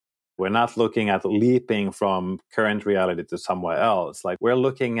We're not looking at leaping from current reality to somewhere else. Like we're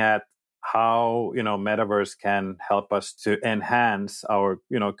looking at how, metaverse can help us to enhance our,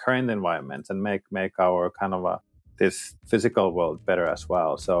 current environment and make our kind of this physical world better as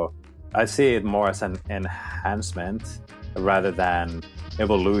well. So I see it more as an enhancement rather than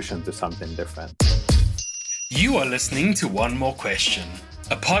evolution to something different. You are listening to One More Question,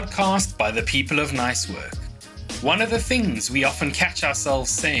 a podcast by the people of Nice Work. One of the things we often catch ourselves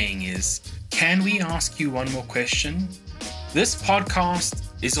saying is, can we ask you one more question? This podcast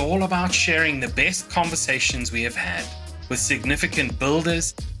is all about sharing the best conversations we have had with significant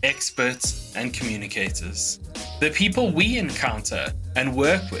builders, experts, and communicators. The people we encounter and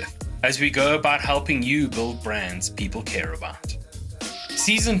work with as we go about helping you build brands people care about.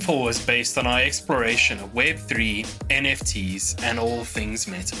 Season 4 is based on our exploration of Web3, NFTs, and all things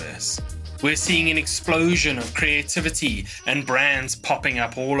metaverse. We're seeing an explosion of creativity and brands popping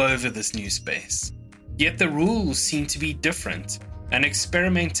up all over this new space. Yet the rules seem to be different, and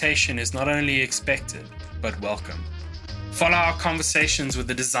experimentation is not only expected, but welcome. Follow our conversations with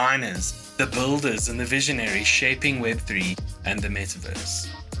the designers, the builders, and the visionaries shaping Web3 and the metaverse.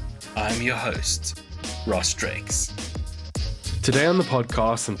 I'm your host, Ross Drakes. Today on the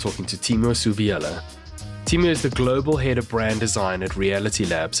podcast, I'm talking to Timo Suviela. Timo is the global head of brand design at Reality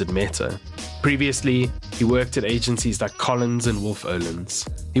Labs at Meta. Previously, he worked at agencies like Collins and Wolf Olins.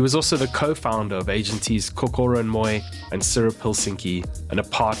 He was also the co-founder of agencies Kokoro & Moi and Syrup Helsinki and a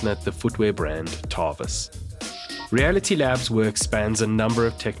partner at the footwear brand Tarvis. Reality Labs' work spans a number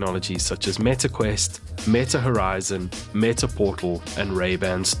of technologies such as MetaQuest, Meta Horizon, Meta Portal, and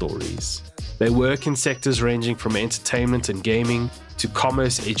Ray-Ban Stories. They work in sectors ranging from entertainment and gaming to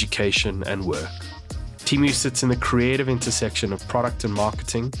commerce, education, and work. Timo sits in the creative intersection of product and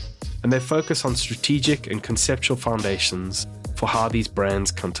marketing, and they focus on strategic and conceptual foundations for how these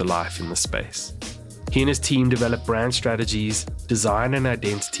brands come to life in the space. He and his team develop brand strategies, design and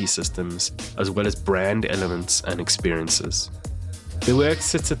identity systems, as well as brand elements and experiences. Their work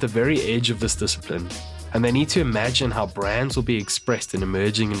sits at the very edge of this discipline, and they need to imagine how brands will be expressed in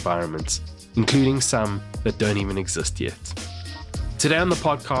emerging environments, including some that don't even exist yet. Today on the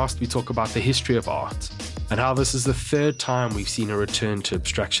podcast, we talk about the history of art and how this is the third time we've seen a return to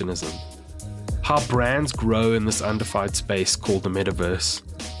abstractionism, how brands grow in this undefined space called the metaverse,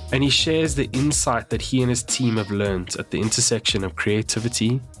 and he shares the insight that he and his team have learned at the intersection of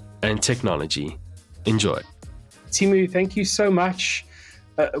creativity and technology. Enjoy. Timo, thank you so much.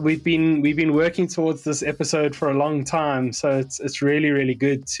 We've been working towards this episode for a long time, so it's really, really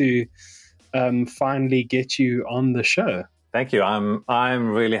good to finally get you on the show. Thank you. I'm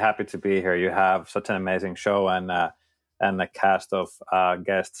really happy to be here. You have such an amazing show and a cast of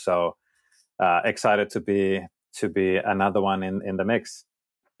guests. So excited to be another one in the mix.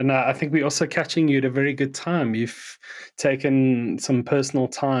 And I think we're also catching you at a very good time. You've taken some personal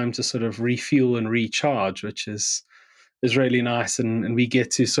time to sort of refuel and recharge, which is really nice, and we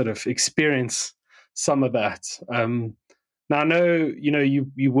get to sort of experience some of that. Now I know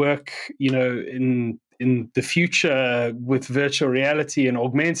you work in the future with virtual reality and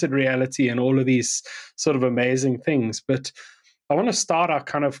augmented reality and all of these sort of amazing things. But I want to start our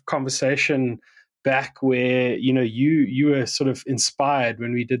kind of conversation back where, you were sort of inspired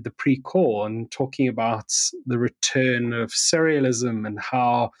when we did the pre-call and talking about the return of serialism and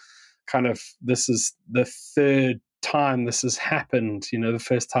how kind of this is the third time this has happened, the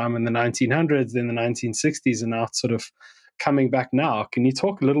first time in the 1900s, then the 1960s, and now it's sort of coming back now. Can you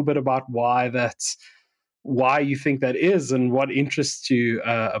talk a little bit about why you think that is and what interests you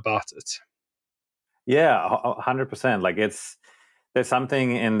about it? Yeah, 100%. Like there's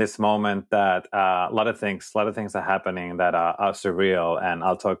something in this moment that a lot of things are happening that are surreal, and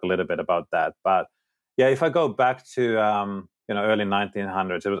I'll talk a little bit about that. But yeah, if I go back to early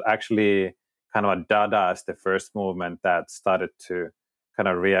 1900s, it was actually kind of a Dada as the first movement that started to kind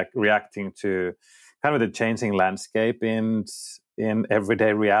of reacting to kind of the changing landscape in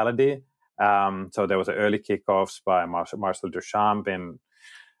everyday reality. So there was an early kickoffs by Marcel Duchamp in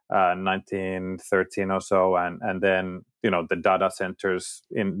 1913 or so, and then the Dada centers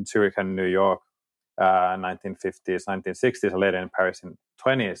in Zurich and New York, 1950s, 1960s, later in Paris in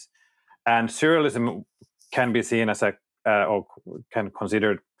 20s. And surrealism can be seen as or can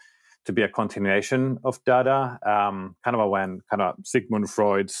considered to be a continuation of Dada, kind of Sigmund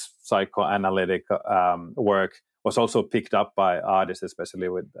Freud's psychoanalytic work was also picked up by artists, especially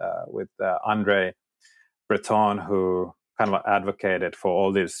with André Breton, who kind of advocated for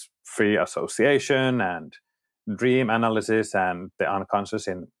all this free association and dream analysis and the unconscious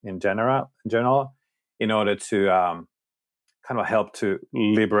in general, in order to kind of help to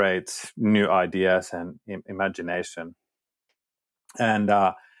liberate new ideas and imagination. And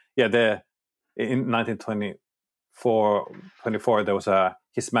in 1924, there was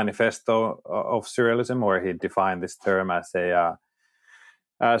his manifesto of surrealism, where he defined this term as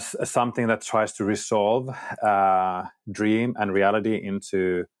as something that tries to resolve dream and reality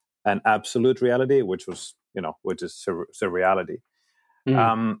into an absolute reality, which is surreality.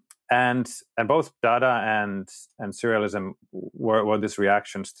 And both Dada and surrealism were these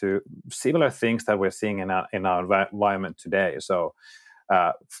reactions to similar things that we're seeing in our environment today. So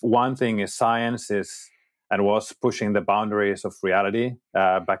one thing is science was pushing the boundaries of reality.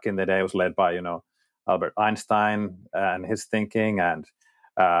 Back in the day, it was led by Albert Einstein and his thinking, and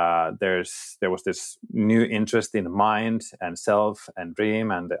there was this new interest in mind and self and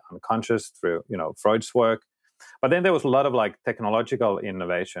dream and the unconscious through Freud's work. But then there was a lot of technological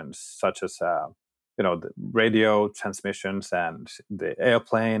innovations, such as the radio transmissions and the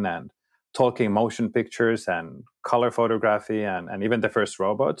airplane and talking motion pictures and color photography and even the first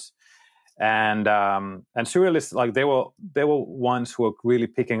robots. And surrealists, they were ones who were really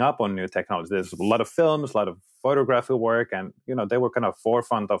picking up on new technology. There's a lot of films, a lot of photography work, and they were kind of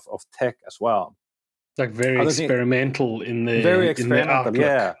forefront of tech as well. Very experimental in the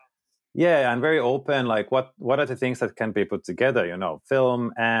outlook. Yeah, and very open. What are the things that can be put together?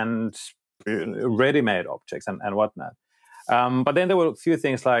 Film and ready-made objects and whatnot. But then there were a few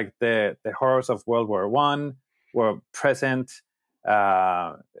things like the horrors of World War I were present.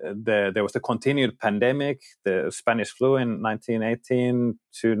 There was the continued pandemic, the Spanish flu in 1918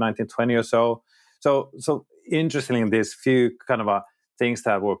 to 1920 or so. So interestingly, these few kind of things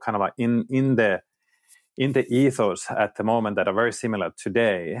that were kind of in the ethos at the moment that are very similar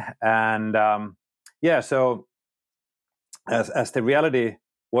today. And so as the reality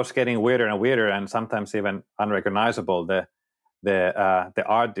was getting weirder and weirder and sometimes even unrecognizable, the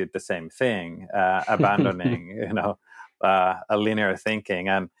art did the same thing, abandoning a linear thinking.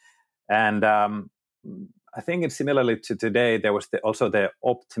 And I think it's similarly to today, there was also the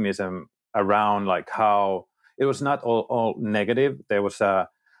optimism around how it was not all negative. There was a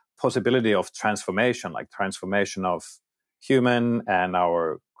possibility of transformation, transformation of human and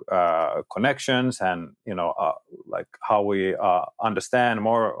our connections, and how we understand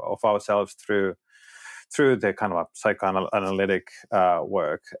more of ourselves through the kind of psychoanalytic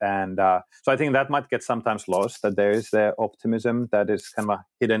work. And so I think that might get sometimes lost, that there is the optimism that is kind of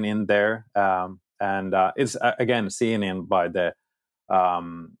hidden in there, and it's again seen in by the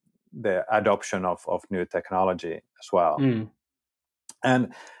adoption of new technology as well.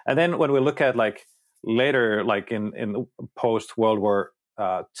 And then when we look at later, in post World War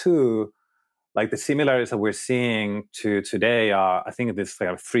II, the similarities that we're seeing to today are, I think, this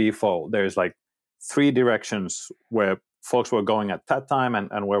threefold. There's three directions where folks were going at that time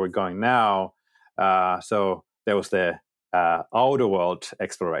and where we're going now. So there was the outer world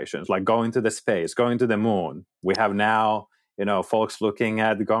explorations, going to the space, going to the moon. We have now, folks looking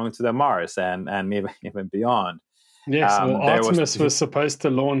at going to the Mars and even beyond. Yes, Artemis was supposed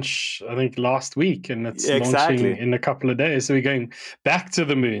to launch, I think, last week, and it's launching in a couple of days. So we're going back to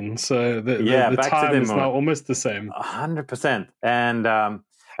the moon. So the time is now almost the same. 100%. And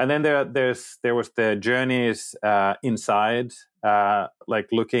then there was the journeys inside,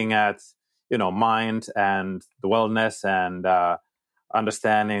 looking at mind and the wellness and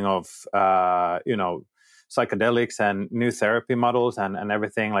understanding of psychedelics and new therapy models and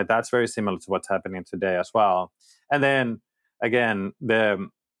everything. That's very similar to what's happening today as well. And then again, the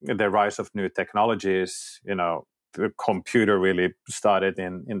rise of new technologies. The computer really started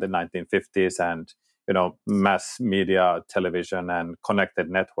in the 1950s, and mass media, television, and connected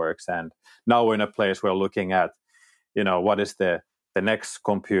networks. And now we're in a place where we're looking at, what is the next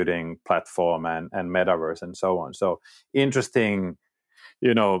computing platform and metaverse and so on. So interesting,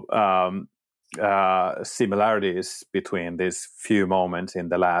 similarities between these few moments in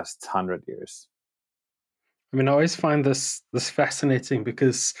the last 100 years. I mean, I always find this fascinating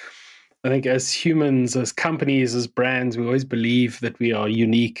because I think as humans, as companies, as brands, we always believe that we are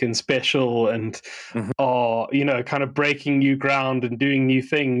unique and special and are, kind of breaking new ground and doing new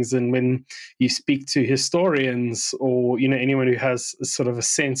things. And when you speak to historians or, anyone who has sort of a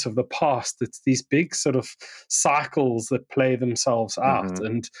sense of the past, it's these big sort of cycles that play themselves out.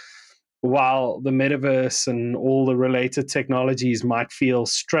 And while the metaverse and all the related technologies might feel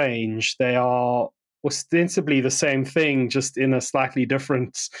strange, they are ostensibly the same thing, just in a slightly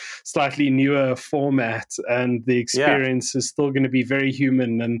different, slightly newer format, and the experience is still going to be very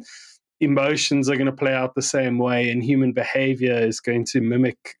human, and emotions are going to play out the same way, and human behavior is going to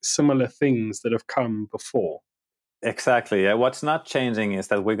mimic similar things that have come before. Exactly. What's not changing is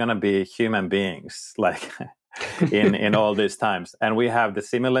that we're going to be human beings, like in all these times, and we have the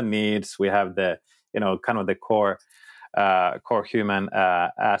similar needs. We have the kind of the core human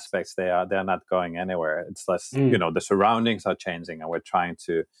aspects. They're not going anywhere. It's less the surroundings are changing, and we're trying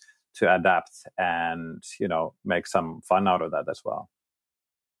to adapt and make some fun out of that as well.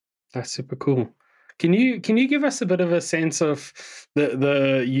 That's super cool. Can you give us a bit of a sense of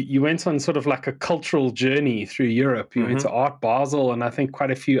you went on sort of like a cultural journey through Europe. You went to Art Basel and I think quite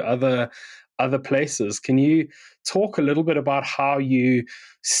a few other places. Can you talk a little bit about how you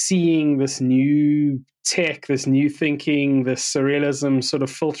seeing this new tech, this new thinking, this surrealism sort of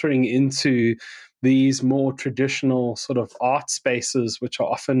filtering into these more traditional sort of art spaces, which are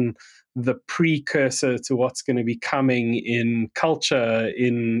often the precursor to what's going to be coming in culture,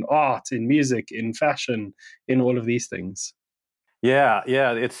 in art, in music, in fashion, in all of these things? Yeah,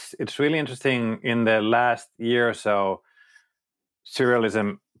 it's really interesting. In the last year or so,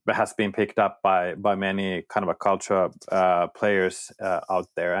 surrealism has been picked up by many kind of a culture players out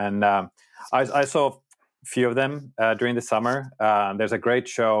there, and I saw a few of them during the summer. There's a great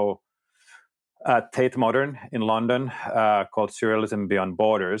show at Tate Modern in London called Surrealism Beyond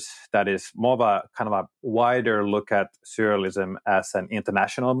Borders. That is more of a kind of a wider look at surrealism as an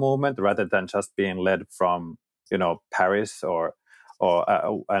international movement rather than just being led from Paris or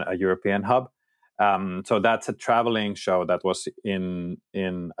a European hub. So that's a traveling show that was in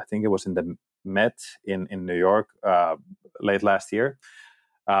I think it was in the Met in New York late last year.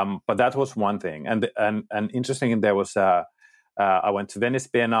 But that was one thing, and interesting. There was I went to Venice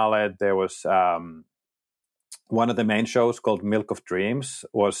Biennale. There was one of the main shows called Milk of Dreams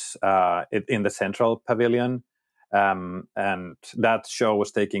was in the Central Pavilion, and that show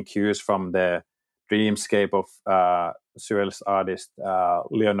was taking cues from the dreamscape of surrealist artist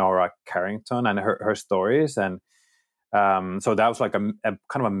Leonora Carrington and her stories, and so that was like a kind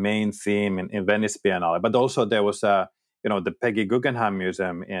of a main theme in Venice Biennale. But also there was the Peggy Guggenheim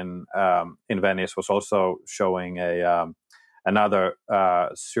Museum in Venice was also showing another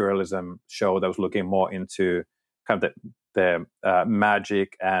surrealism show that was looking more into kind of the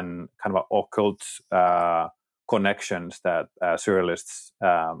magic and kind of occult connections that surrealists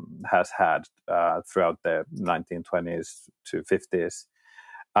has had throughout the 1920s to 50s.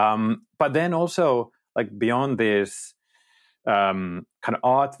 But then also, like beyond these kind of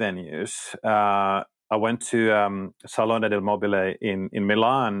art venues, I went to Salone del Mobile in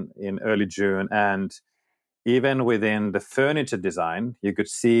Milan in early June, and even within the furniture design, you could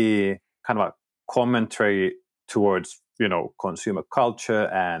see kind of a commentary towards, consumer culture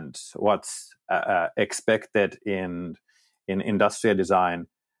and what's expected in industrial design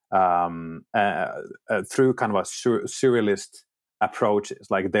through kind of a surrealist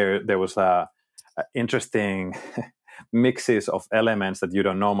approaches. Like there was a interesting mixes of elements that you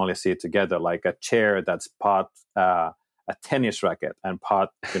don't normally see together, like a chair that's part a tennis racket and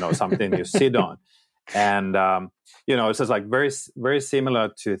part, something you sit on. And it's just like very, very similar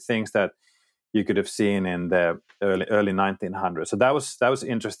to things that you could have seen in the early 1900s. So that was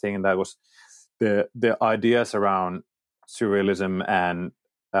interesting. That was the ideas around surrealism and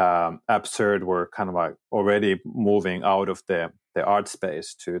absurd were kind of like already moving out of the art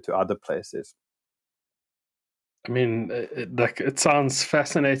space to other places. I mean, it sounds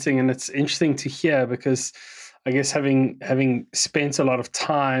fascinating, and it's interesting to hear because I guess having spent a lot of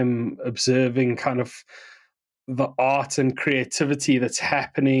time observing kind of the art and creativity that's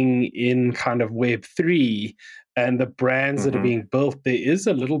happening in kind of Web3 and the brands that are being built, there is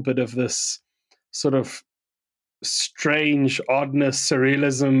a little bit of this sort of strange oddness,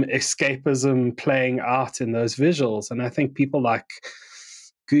 surrealism, escapism playing out in those visuals. And I think people like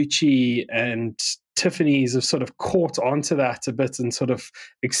Gucci and Tiffany's have sort of caught onto that a bit and sort of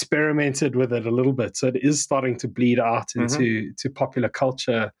experimented with it a little bit. So it is starting to bleed out into popular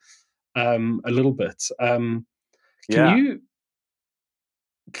culture a little bit.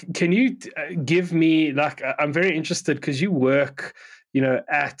 Can you give me, like, I'm very interested because you work,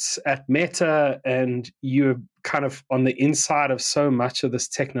 at Meta, and you're kind of on the inside of so much of this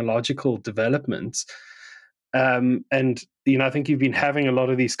technological development. And, I think you've been having a lot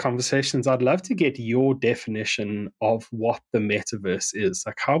of these conversations. I'd love to get your definition of what the metaverse is.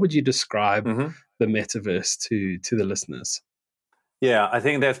 Like, how would you describe the metaverse to the listeners? Yeah, I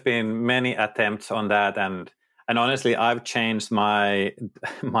think there's been many attempts on that, and honestly, I've changed my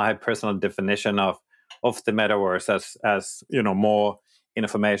personal definition of the metaverse as more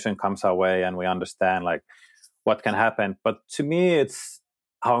information comes our way and we understand like what can happen. But to me, it's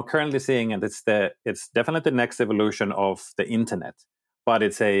how I'm currently seeing it. It's definitely the next evolution of the internet, but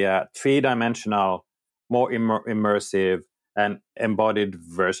it's a three-dimensional more immersive and embodied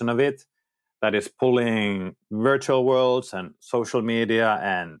version of it that is pulling virtual worlds and social media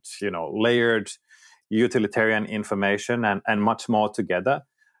and layered utilitarian information and much more together.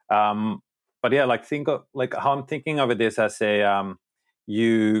 But yeah, think of how I'm thinking of it is as a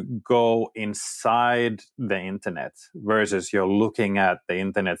you go inside the internet versus you're looking at the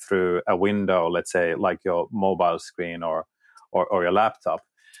internet through a window, let's say like your mobile screen or your laptop.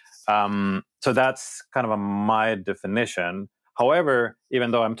 So that's kind of my definition. However,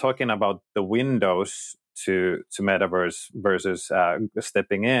 even though I'm talking about the windows to metaverse versus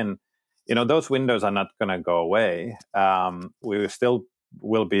stepping in, those windows are not going to go away. We still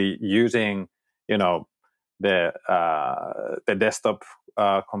will be using, the desktop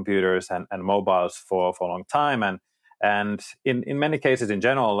computers and mobiles for a long time, and in many cases, in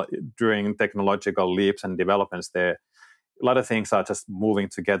general, during technological leaps and developments, a lot of things are just moving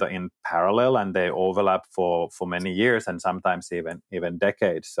together in parallel, and they overlap for many years and sometimes even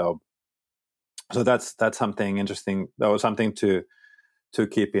decades. So that's something interesting, or something to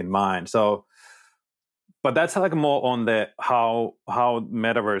keep in mind. So, but that's more on the how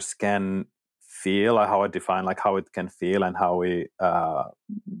metaverse can feel, or how I define how it can feel and how we are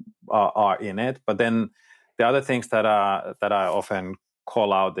in it. But then the other things that I often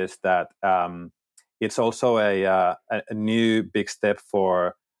call out is that it's also a new big step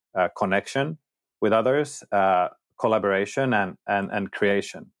for connection with others, collaboration and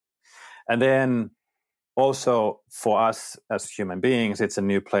creation. And then also for us as human beings, it's a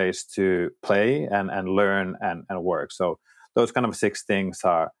new place to play and learn and work. So those kind of 6 things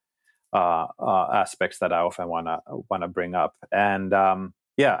are aspects that I often wanna bring up. And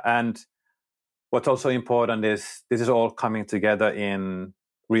and what's also important is this is all coming together in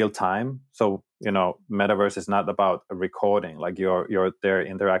real time. So metaverse is not about a recording. You're there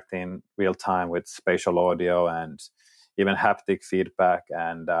interacting real time with spatial audio and even haptic feedback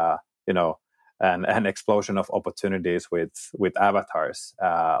and an explosion of opportunities with avatars.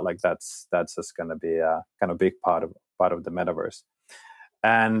 That's just going to be a kind of big part of the metaverse.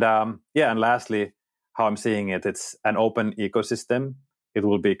 And and lastly, how I'm seeing it, it's an open ecosystem. It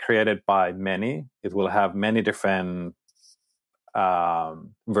will be created by many. It will have many different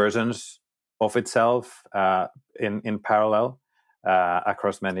versions of itself in parallel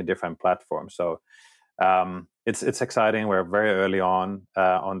across many different platforms. So it's exciting. We're very early on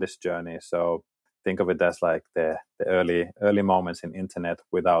this journey. So think of it as the early moments in internet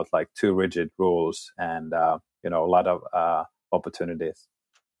without too rigid rules and a lot of opportunities.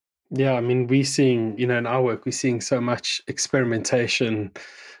 Yeah, I mean, we're seeing, in our work, we're seeing so much experimentation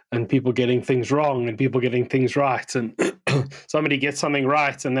and people getting things wrong and people getting things right. And somebody gets something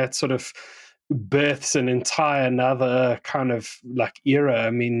right and that sort of births an entire another kind of era.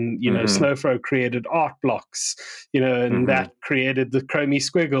 I mean, Snowfro created art blocks, and that created the Chromie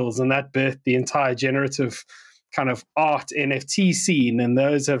squiggles, and that birthed the entire generative kind of art NFT scene. And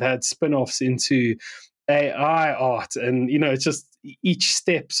those have had spin-offs into AI art. And, it's just each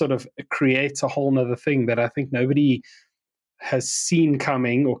step sort of creates a whole nother thing that I think nobody has seen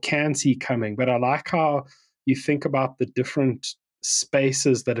coming or can see coming. But I like how you think about the different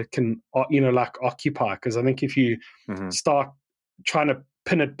spaces that it can, occupy. Because I think if you start trying to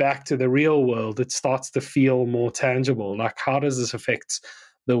pin it back to the real world, it starts to feel more tangible. How does this affect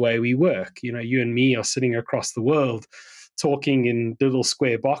the way we work? You and me are sitting across the world talking in little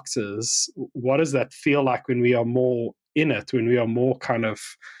square boxes. What does that feel like when we are more in it, when we are more kind of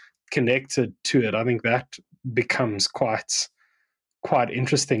connected to it? I think that becomes quite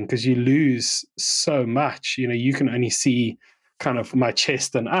interesting because you lose so much. You can only see kind of my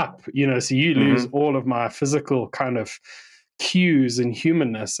chest and up, so you lose all of my physical kind of cues and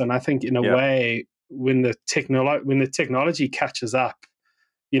humanness. And I think in a way, when the technology catches up,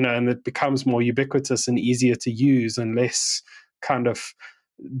 and it becomes more ubiquitous and easier to use and less kind of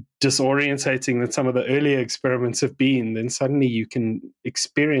disorientating than some of the earlier experiments have been, then suddenly you can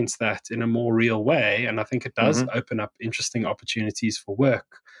experience that in a more real way. And I think it does open up interesting opportunities for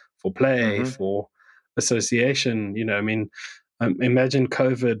work, for play, for association. Imagine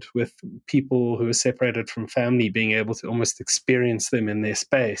COVID with people who are separated from family being able to almost experience them in their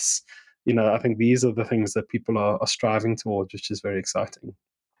space. I think these are the things that people are striving towards, which is very exciting.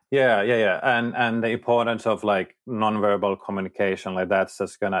 Yeah. And the importance of nonverbal communication, that's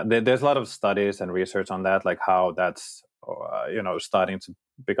just there's a lot of studies and research on that, how that's starting to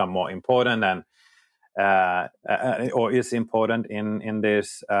become more important and or is important in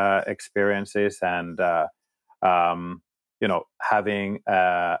these experiences, and having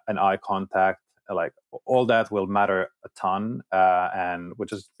an eye contact like all that will matter a ton, and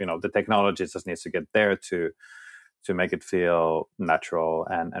which is, the technology just needs to get there to make it feel natural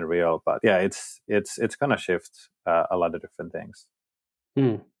and real. But yeah, it's gonna shift a lot of different things.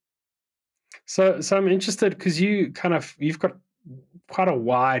 So I'm interested because you've got quite a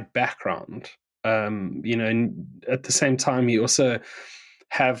wide background, and at the same time you also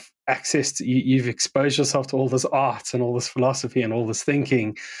have access to, you've exposed yourself to all this art and all this philosophy and all this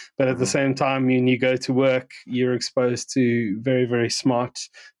thinking, but at the same time, when you go to work, you're exposed to very, very smart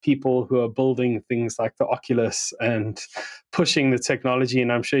people who are building things like the Oculus and pushing the technology.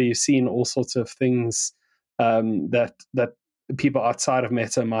 And I'm sure you've seen all sorts of things that people outside of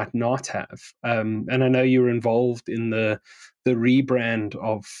Meta might not have. And I know you were involved in the rebrand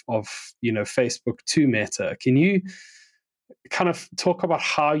of Facebook to Meta. Can you kind of talk about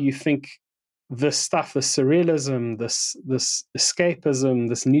how you think this stuff, this surrealism, this escapism,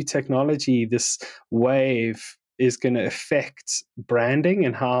 this new technology, this wave is going to affect branding,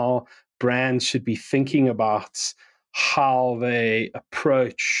 and how brands should be thinking about how they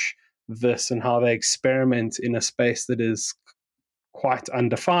approach this and how they experiment in a space that is quite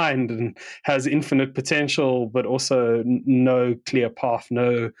undefined and has infinite potential, but also no clear path,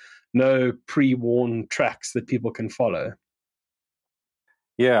 no pre-worn tracks that people can follow.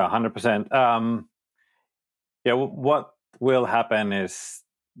 Yeah, 100%. What will happen is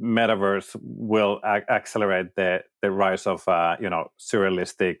metaverse will accelerate the rise of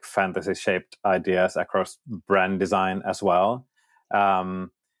surrealistic, fantasy-shaped ideas across brand design as well.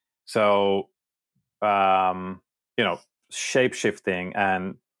 Shape-shifting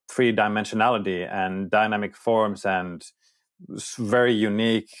and three-dimensionality and dynamic forms and very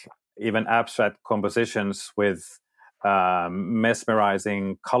unique, even abstract compositions with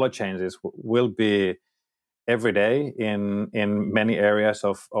mesmerizing color changes will be every day in many areas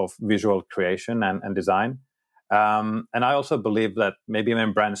of visual creation and design. And I also believe that maybe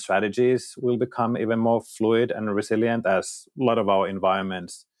even brand strategies will become even more fluid and resilient as a lot of our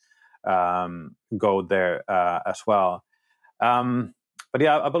environments go there as well. But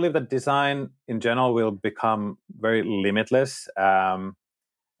yeah, I believe that design in general will become very limitless,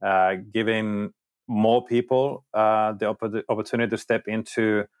 giving more people the opportunity to step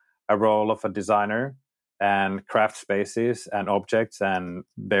into a role of a designer and craft spaces and objects and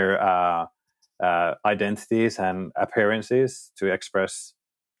their identities and appearances to express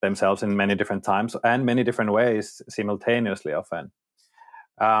themselves in many different times and many different ways simultaneously often.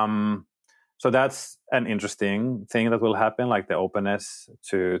 So that's an interesting thing that will happen, like the openness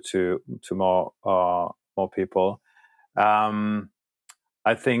to more people.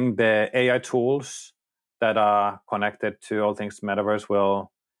 I think the AI tools that are connected to all things metaverse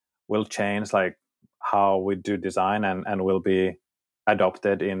will change like how we do design and will be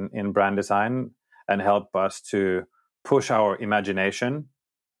adopted in brand design and help us to push our imagination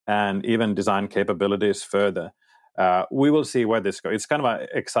and even design capabilities further. We will see where this goes. It's kind of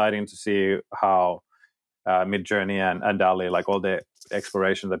exciting to see how Midjourney and DALL-E, like all the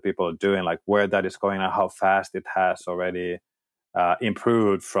exploration that people are doing, like where that is going and how fast it has already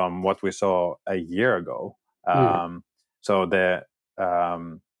improved from what we saw a year ago. So the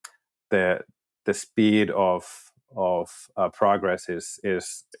speed of progress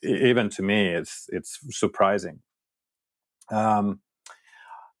is even to me it's surprising. I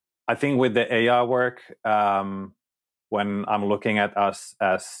think with the AI work, when I'm looking at us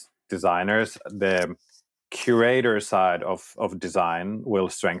as designers, the curator side of design will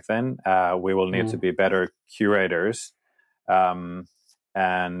strengthen. We will need to be better curators and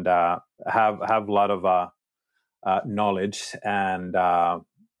have a lot of knowledge and a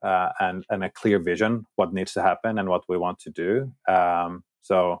clear vision what needs to happen and what we want to do.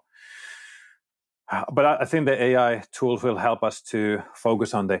 But I think the AI tools will help us to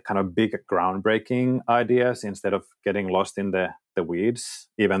focus on the kind of big groundbreaking ideas instead of getting lost in the weeds,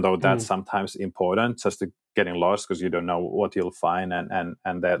 even though that's sometimes important, just to getting lost because you don't know what you'll find and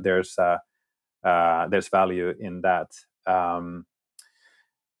that there's value in that. I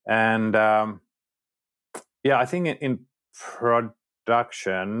think in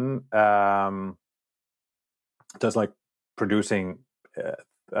production, just like producing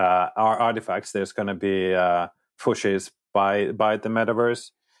our artifacts, there's going to be pushes by the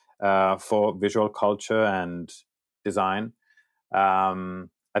metaverse for visual culture and design. I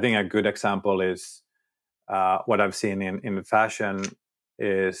think a good example is what I've seen in fashion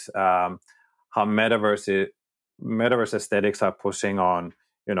is how metaverse aesthetics are pushing on,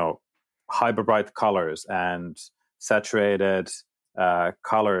 hyper bright colors and saturated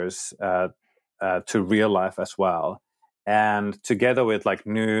colors to real life as well. and together with like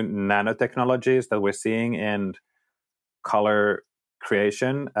new nanotechnologies that we're seeing in color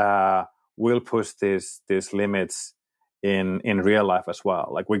creation, will push these limits in real life as well.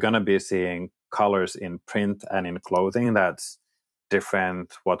 Like we're going to be seeing colors in print and in clothing that's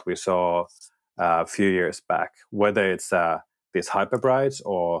different what we saw a few years back, whether it's these hyper brights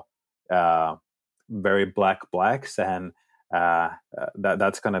or very black blacks, and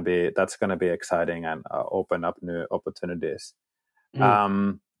that's going to be exciting and open up new opportunities.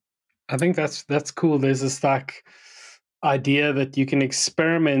 I think that's cool. There's this like idea that you can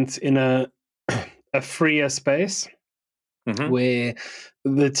experiment in a freer space where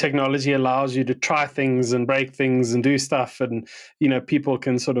the technology allows you to try things and break things and do stuff, and people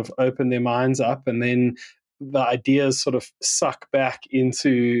can sort of open their minds up, and then the ideas sort of suck back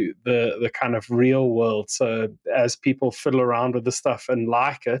into the kind of real world. So as people fiddle around with the stuff and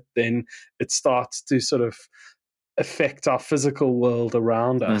like it, then it starts to sort of affect our physical world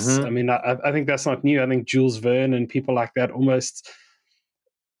around us. I mean, I think that's not new. I think Jules Verne and people like that almost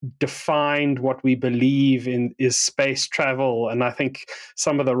defined what we believe in is space travel. And I think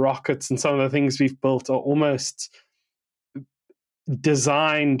some of the rockets and some of the things we've built are almost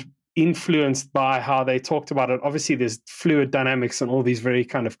designed, influenced by how they talked about it. Obviously, there's fluid dynamics and all these very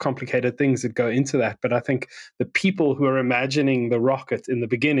kind of complicated things that go into that. But I think the people who are imagining the rocket in the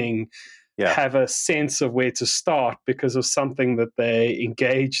beginning have a sense of where to start because of something that they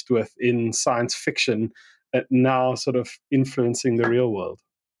engaged with in science fiction that now sort of influencing the real world.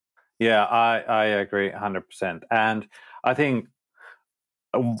 Yeah, I agree 100%. And I think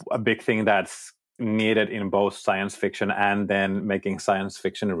a big thing that's needed in both science fiction and then making science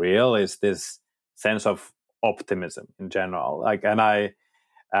fiction real is this sense of optimism in general. Like, and I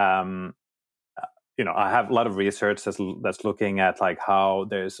have a lot of research that's looking at like how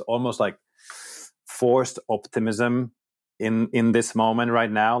there's almost like forced optimism in this moment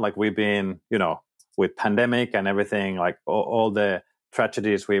right now. Like we've been, with pandemic and everything, like all the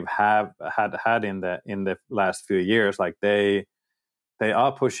tragedies we've had in the last few years, like they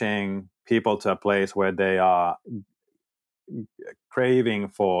are pushing people to a place where they are craving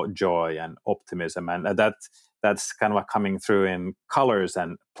for joy and optimism, and that's kind of coming through in colors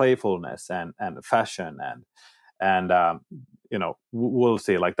and playfulness and fashion and we'll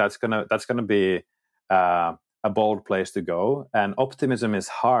see. Like that's gonna be a bold place to go, and optimism is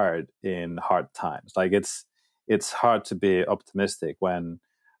hard in hard times. Like it's hard to be optimistic when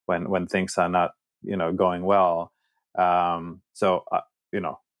things are not going well.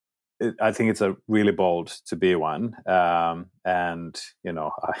 I think it's a really bold to be one, and I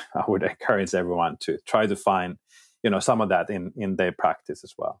would encourage everyone to try to find some of that in their practice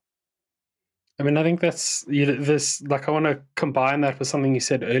as well. I mean, I think that's this. Like, I want to combine that with something you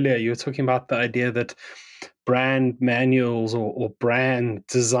said earlier. You were talking about the idea that brand manuals or brand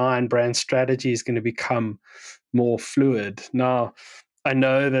design, brand strategy is going to become more fluid. Now, I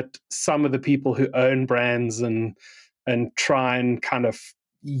know that some of the people who own brands and try and kind of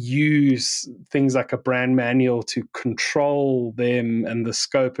use things like a brand manual to control them and the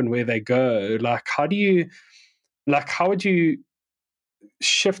scope and where they go. Like, how would you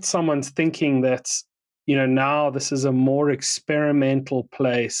shift someone's thinking that, now this is a more experimental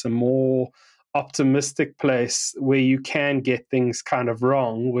place, a more optimistic place where you can get things kind of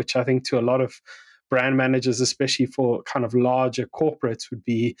wrong, which I think to a lot of brand managers, especially for kind of larger corporates, would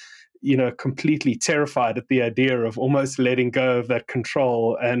be completely terrified at the idea of almost letting go of that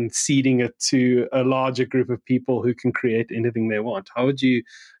control and ceding it to a larger group of people who can create anything they want. How would you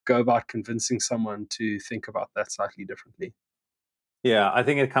go about convincing someone to think about that slightly differently? Yeah, I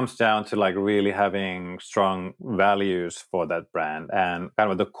think it comes down to like really having strong values for that brand and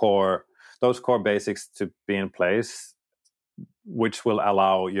kind of those core basics to be in place, which will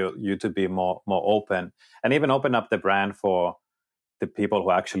allow you to be more open and even open up the brand for the people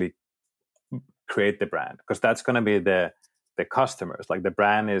who actually create the brand, because that's going to be the customers. Like the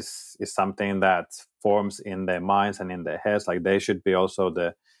brand is something that forms in their minds and in their heads. Like they should be also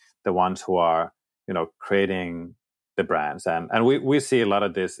the ones who are creating the brands, and we see a lot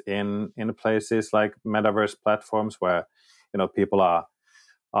of this in places like metaverse platforms where people are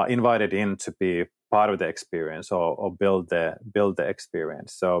invited in to be part of the experience or build the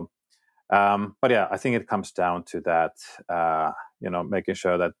experience. So but yeah, I think it comes down to that, making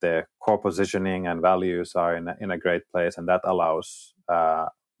sure that the core positioning and values are in a great place, and that allows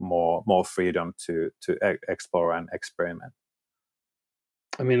more freedom to explore and experiment.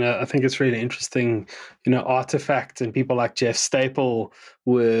 I mean, I think it's really interesting. Artifact and people like Jeff Staple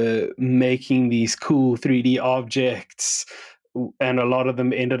were making these cool 3D objects and a lot of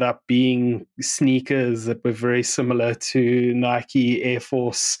them ended up being sneakers that were very similar to Nike Air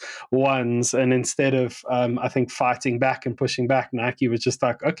Force Ones. And instead of, I think, fighting back and pushing back, Nike was just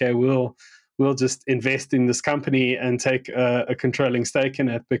like, okay, we'll just invest in this company and take a controlling stake in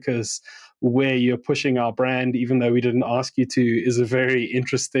it, because where you're pushing our brand, even though we didn't ask you to, is a very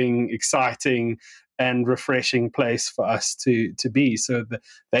interesting, exciting, and refreshing place for us to be. So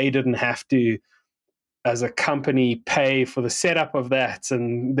they didn't have to, as a company, pay for the setup of that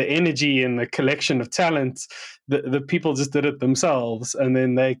and the energy and the collection of talent. The people just did it themselves, and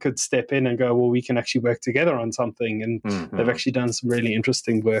then they could step in and go, well, we can actually work together on something. And they've actually done some really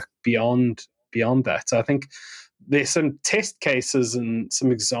interesting work beyond that. So I think there's some test cases and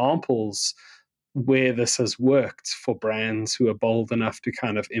some examples where this has worked for brands who are bold enough to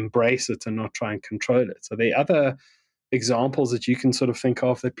kind of embrace it and not try and control it. So there are other examples that you can sort of think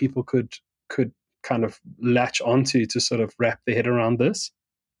of that people could kind of latch onto to sort of wrap their head around this?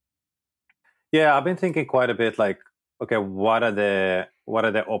 Yeah, I've been thinking quite a bit, like, okay, what are the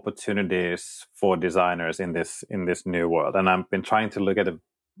opportunities for designers in this new world? And I've been trying to look at it,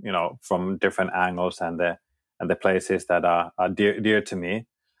 from different angles and the places that are dear to me.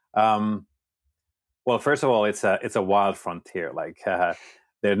 Well, first of all, it's a wild frontier. Like,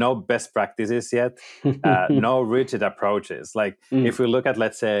 there are no best practices yet, no rigid approaches. Like, if we look at,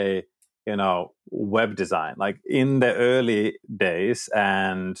 let's say, web design, like in the early days,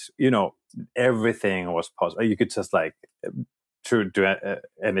 and everything was possible. You could just like do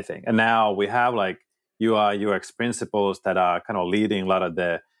anything. And now we have like UI UX principles that are kind of leading a lot of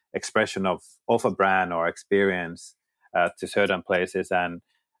the expression of a brand or experience to certain places,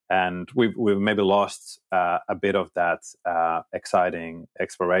 and we've maybe lost a bit of that exciting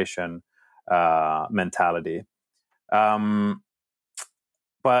exploration mentality.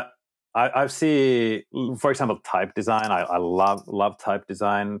 But I see, for example, type design. I love type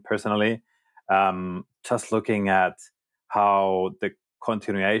design personally. Just looking at how the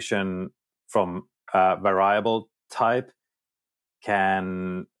continuation from variable type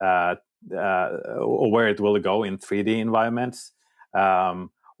can, or where it will go in 3D environments.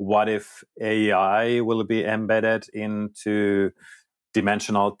 What if AI will be embedded into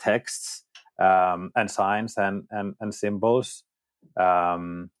dimensional texts and signs and symbols?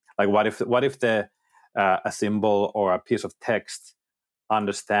 Like what if a symbol or a piece of text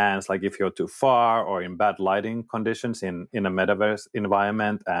understands, like, if you're too far or in bad lighting conditions in a metaverse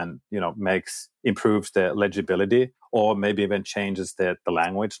environment, and improves the legibility, or maybe even changes the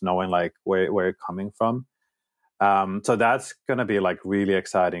language, knowing like where you're coming from. So that's gonna be like really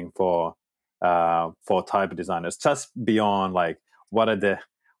exciting for type designers. Just beyond like what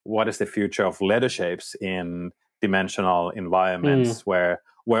is the future of letter shapes in dimensional environments where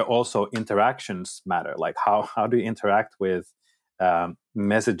also interactions matter. Like how do you interact with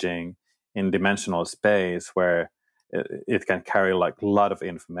messaging in dimensional space where it can carry like a lot of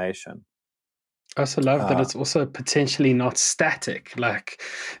information. I also love that it's also potentially not static. Like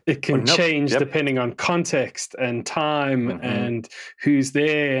it can change depending on context and time and who's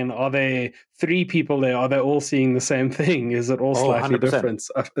there, and are there 3 people there? Are they all seeing the same thing? Is it all slightly 100%. different?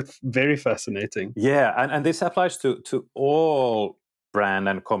 It's very fascinating. Yeah, and this applies to all brand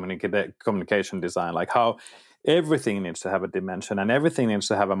and communication design, like how everything needs to have a dimension and everything needs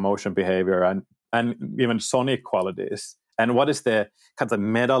to have a motion behavior and even sonic qualities. And what is the kind of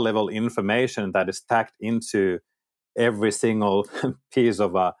meta level information that is tacked into every single piece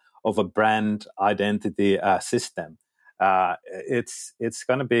of a brand identity system? It's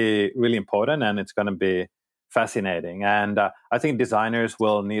going to be really important, and it's going to be fascinating. And I think designers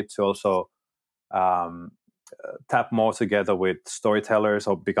will need to also tap more together with storytellers,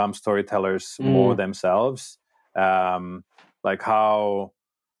 or become storytellers more themselves. Like how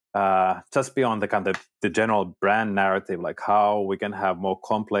just beyond the kind of the general brand narrative, like how we can have more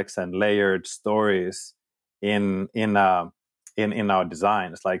complex and layered stories in our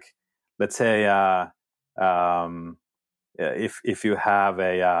designs. Like, let's say if you have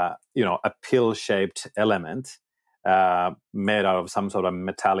a pill shaped element made out of some sort of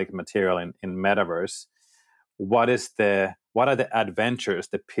metallic material in metaverse, what are the adventures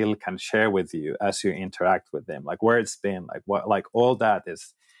the pill can share with you as you interact with them? Like where it's been, like what, like all that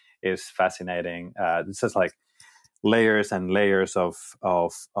is fascinating. It's just like layers and layers of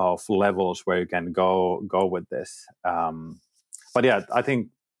levels where you can go with this. But yeah, I think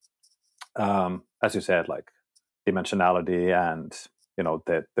as you said, like dimensionality and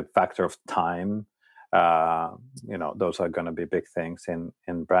the factor of time, those are going to be big things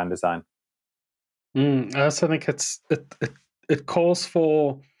in brand design. I also think it calls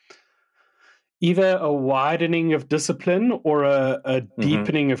for either a widening of discipline or a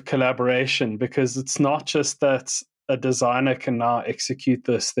deepening of collaboration, because it's not just that a designer can now execute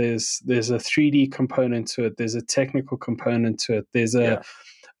this. There's a 3D component to it. There's a technical component to it. There's a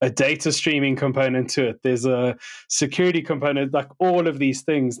data streaming component to it. There's a security component. Like, all of these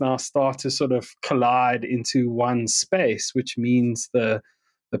things now start to sort of collide into one space, which means the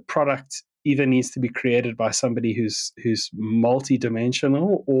product either needs to be created by somebody who's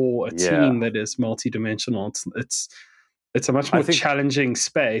multi-dimensional, or a team that is multi-dimensional. It's a much more challenging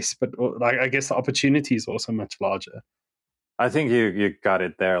space, but like, I guess the opportunity is also much larger. I think you got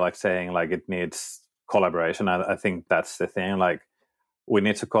it there, like saying like it needs collaboration. I think that's the thing. Like, we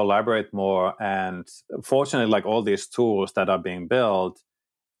need to collaborate more, and fortunately, like, all these tools that are being built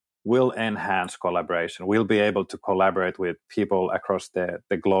will enhance collaboration. We'll be able to collaborate with people across the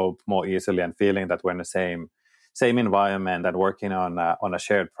globe more easily, and feeling that we're in the same environment and working on a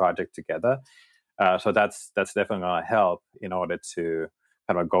shared project together. So that's definitely going to help in order to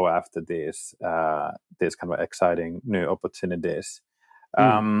kind of go after these kind of exciting new opportunities.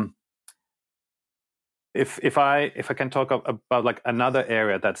 If I can talk about like another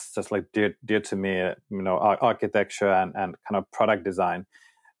area that's just like dear to me, architecture and kind of product design,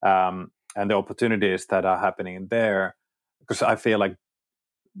 and the opportunities that are happening there, because I feel like,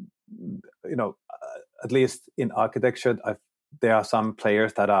 at least in architecture, there are some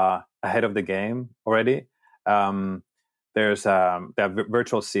players that are ahead of the game already. There are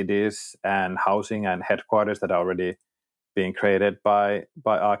virtual cities and housing and headquarters that are already being created by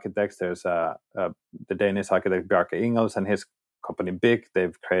architects. There's the Danish architect Bjarke Ingels and his company BIG.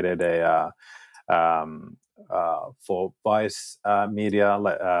 They've created a for Vice Media.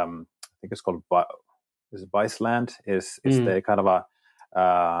 I think it's called Viceland. Is the kind of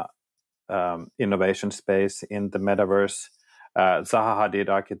a innovation space in the metaverse. Zaha Hadid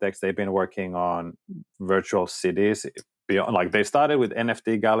Architects, they've been working on virtual cities. Beyond, like, they started with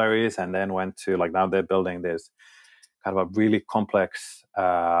NFT galleries and then went to, like, now they're building this kind of a really complex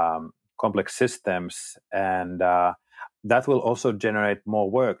systems, and that will also generate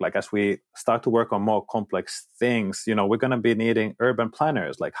more work. Like, as we start to work on more complex things, we're going to be needing urban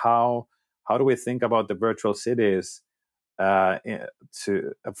planners. Like, how do we think about the virtual cities from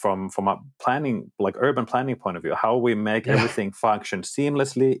a planning, like urban planning point of view? How we make everything function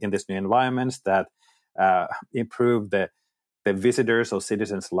seamlessly in these new environments that improve the visitors or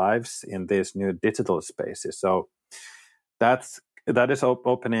citizens' lives in these new digital spaces. So that is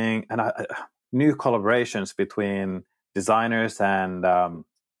opening and new collaborations between designers and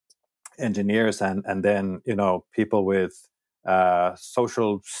engineers, and then people with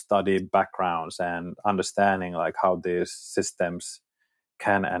social study backgrounds and understanding like how these systems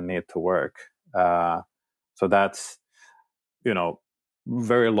can and need to work. So that's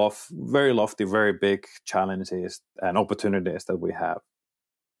very lofty, very big challenges and opportunities that we have.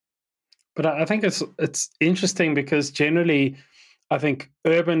 But I think it's interesting because generally, I think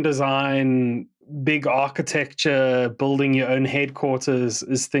urban design, big architecture, building your own headquarters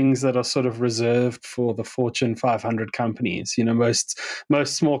is things that are sort of reserved for the Fortune 500 companies. Most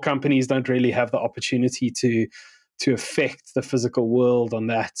small companies don't really have the opportunity to affect the physical world on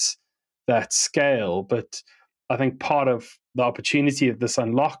that scale. But I think part of the opportunity that this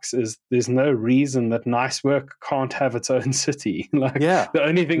unlocks is there's no reason that Nice Work can't have its own city. The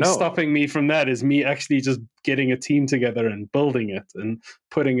only thing stopping me from that is me actually just getting a team together and building it and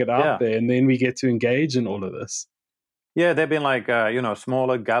putting it out there, and then we get to engage in all of this. Yeah, they've been like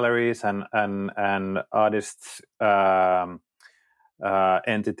smaller galleries and artists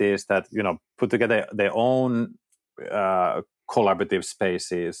entities that put together their own collaborative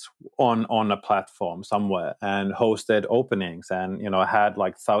spaces on a platform somewhere and hosted openings, and had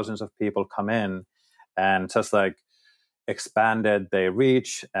like thousands of people come in and just like expanded their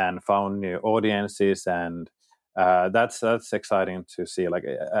reach and found new audiences, and that's exciting to see. Like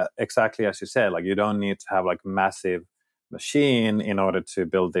exactly as you said, like you don't need to have like massive machine in order to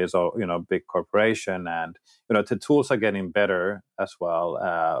build this big corporation, and the tools are getting better as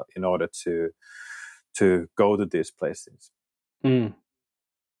well in order to go to these places. Now,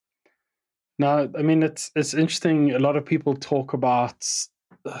 I mean, it's interesting. A lot of people talk about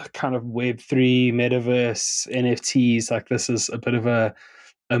kind of Web3, metaverse, NFTs. Like, this is a bit of a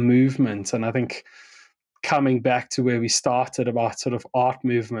movement, and I think coming back to where we started about sort of art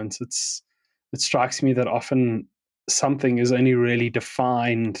movements, it strikes me that often something is only really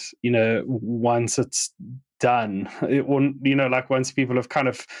defined, once it's done. Like once people have kind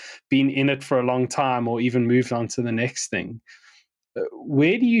of been in it for a long time, or even moved on to the next thing.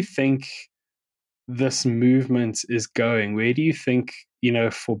 Where do you think this movement is going? Where do you think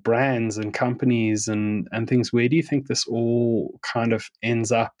for brands and companies and things, where do you think this all kind of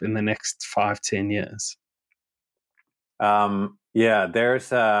ends up in the next 5-10 years? There's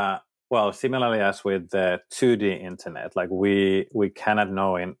similarly as with the 2D internet, like we cannot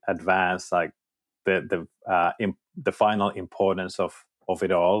know in advance like the final importance of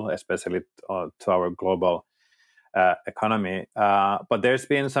it all, especially to our global economy. But there's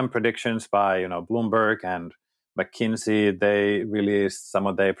been some predictions by Bloomberg and McKinsey. They released some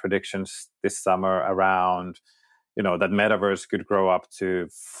of their predictions this summer around that metaverse could grow up to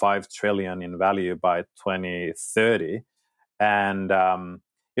 5 trillion in value by 2030. And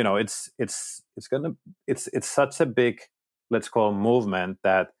it's such a big, let's call, movement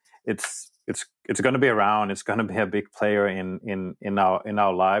that it's going to be around. It's going to be a big player in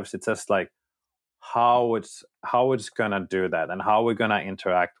our lives. It's just like how it's going to do that, and how we're going to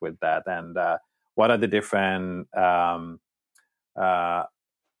interact with that, and what are the different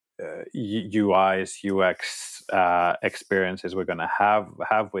UIs, UX experiences we're going to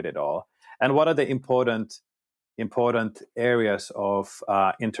have with it all, and what are the important areas of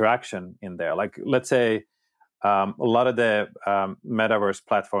interaction in there. Like, let's say a lot of the metaverse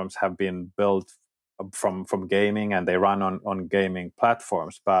platforms have been built from gaming, and they run on gaming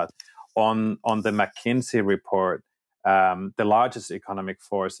platforms. But on the McKinsey report, the largest economic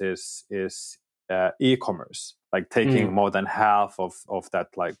force is e-commerce, like taking more than half of that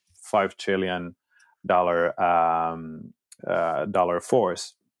like $5 trillion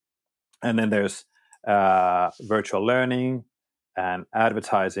force. And then there's virtual learning and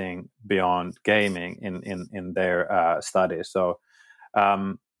advertising beyond gaming in their studies. So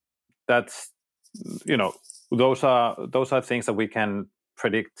that's those are things that we can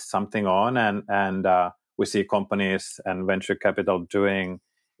predict something on, and we see companies and venture capital doing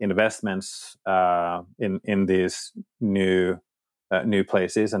investments in these new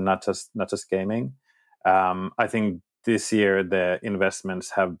places, and not just gaming. I think this year the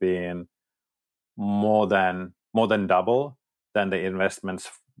investments have been more than double than the investments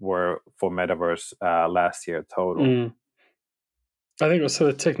were for metaverse last year total. I think also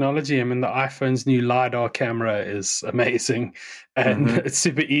the technology. I mean, the iPhone's new LiDAR camera is amazing, and it's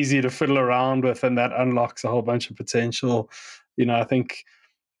super easy to fiddle around with, and that unlocks a whole bunch of potential. I think,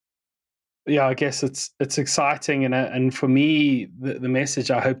 I guess it's exciting, and for me, the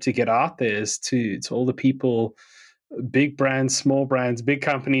message I hope to get out there is to all the people, big brands, small brands, big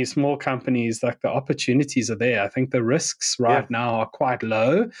companies, small companies, like the opportunities are there. I think the risks right now are quite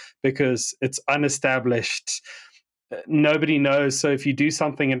low because it's unestablished. Nobody knows. So if you do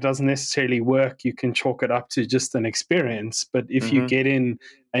something and it doesn't necessarily work, you can chalk it up to just an experience. But if you get in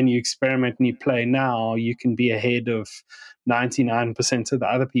and you experiment and you play now, you can be ahead of 99% of the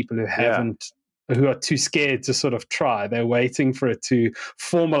other people who haven't, who are too scared to sort of try. They're waiting for it to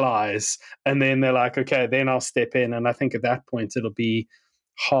formalize, and then they're like, okay, then I'll step in. And I think at that point, it'll be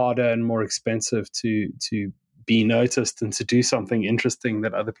harder and more expensive to be noticed and to do something interesting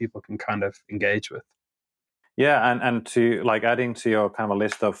that other people can kind of engage with. Yeah, and to like adding to your kind of a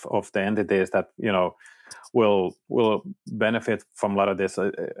list of the entities that will benefit from a lot of this.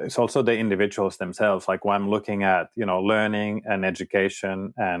 It's also the individuals themselves. Like when I'm looking at learning and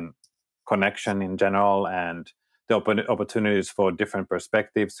education and connection in general, and the opportunities for different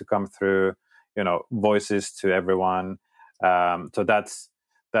perspectives to come through, voices to everyone. So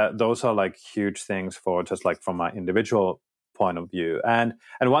those are like huge things for just like from an individual point of view. And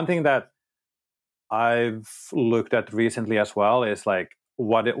one thing that I've looked at recently as well is like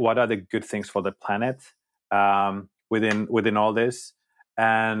what are the good things for the planet within all this.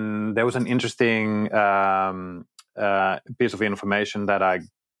 And there was an interesting piece of information that I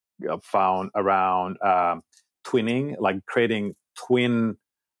found around twinning, like creating twin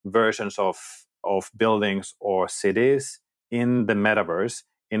versions of buildings or cities in the metaverse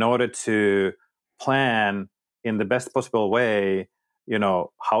in order to plan in the best possible way,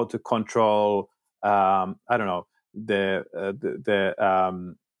 how to control the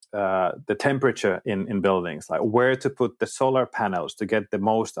temperature in buildings, like where to put the solar panels to get the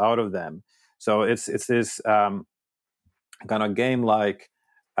most out of them. So it's this kind of game-like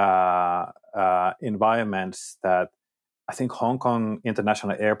environments that I think Hong Kong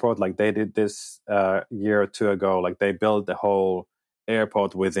International Airport, like they did this a year or two ago. Like they built the whole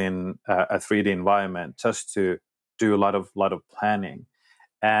airport within a 3D environment just to do a lot of planning.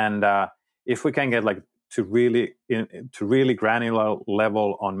 And if we can get like to really granular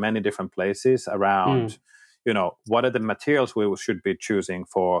level on many different places around, what are the materials we should be choosing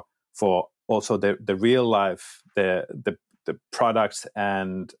for also the real life, the products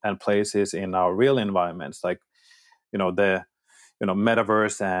and places in our real environments, like the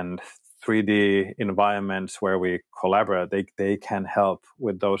metaverse and 3D environments where we collaborate, they can help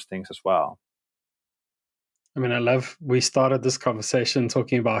with those things as well. I mean, we started this conversation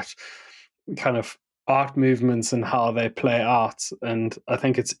talking about kind of art movements and how they play out. And I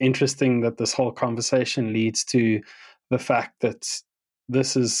think it's interesting that this whole conversation leads to the fact that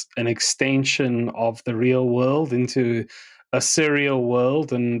this is an extension of the real world into a surreal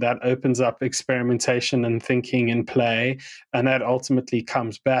world, and that opens up experimentation and thinking and play, and that ultimately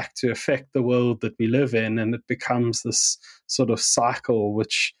comes back to affect the world that we live in, and it becomes this sort of cycle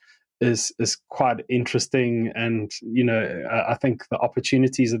which is quite interesting. And I think the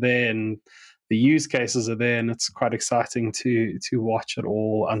opportunities are there and the use cases are there, and it's quite exciting to watch it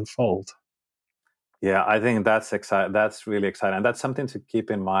all unfold. Yeah, I think that's exciting. That's really exciting, and that's something to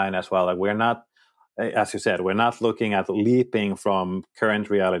keep in mind as well. Like, we're not, as you said, we're not looking at leaping from current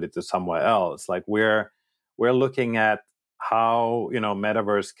reality to somewhere else. Like, we're looking at how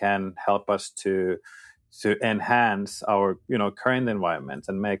metaverse can help us to enhance our current environment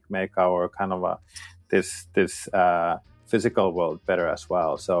and make our kind of this physical world better as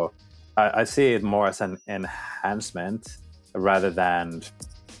well. So I see it more as an enhancement rather than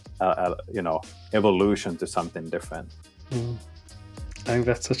evolution to something different. I think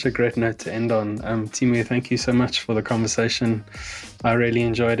that's such a great note to end on. Teemu, thank you so much for the conversation. I really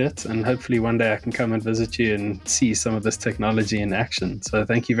enjoyed it, and hopefully one day I can come and visit you and see some of this technology in action. So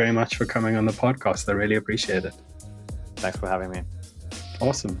thank you very much for coming on the podcast. I really appreciate it. Thanks for having me.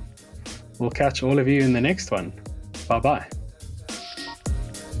 Awesome. We'll catch all of you in the next one. Bye-bye.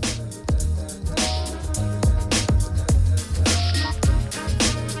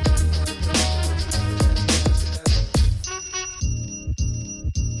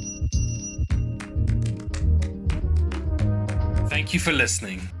 Thank you for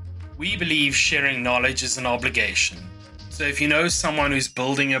listening. We believe sharing knowledge is an obligation. So if you know someone who's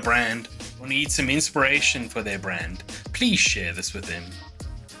building a brand or needs some inspiration for their brand, please share this with them.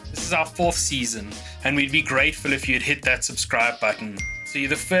 This is our 4th season, and we'd be grateful if you'd hit that subscribe button so you're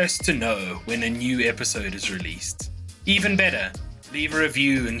the first to know when a new episode is released. Even better, leave a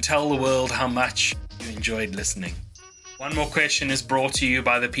review and tell the world how much you enjoyed listening. One More Question is brought to you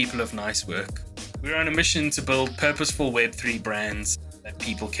by the people of Nice Work. We're on a mission to build purposeful Web3 brands that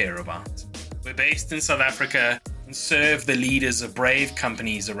people care about. We're based in South Africa and serve the leaders of brave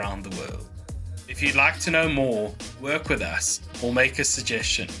companies around the world. If you'd like to know more, work with us, or make a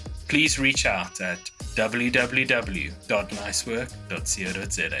suggestion, please reach out at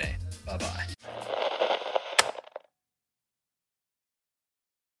www.nicework.co.za. Bye-bye.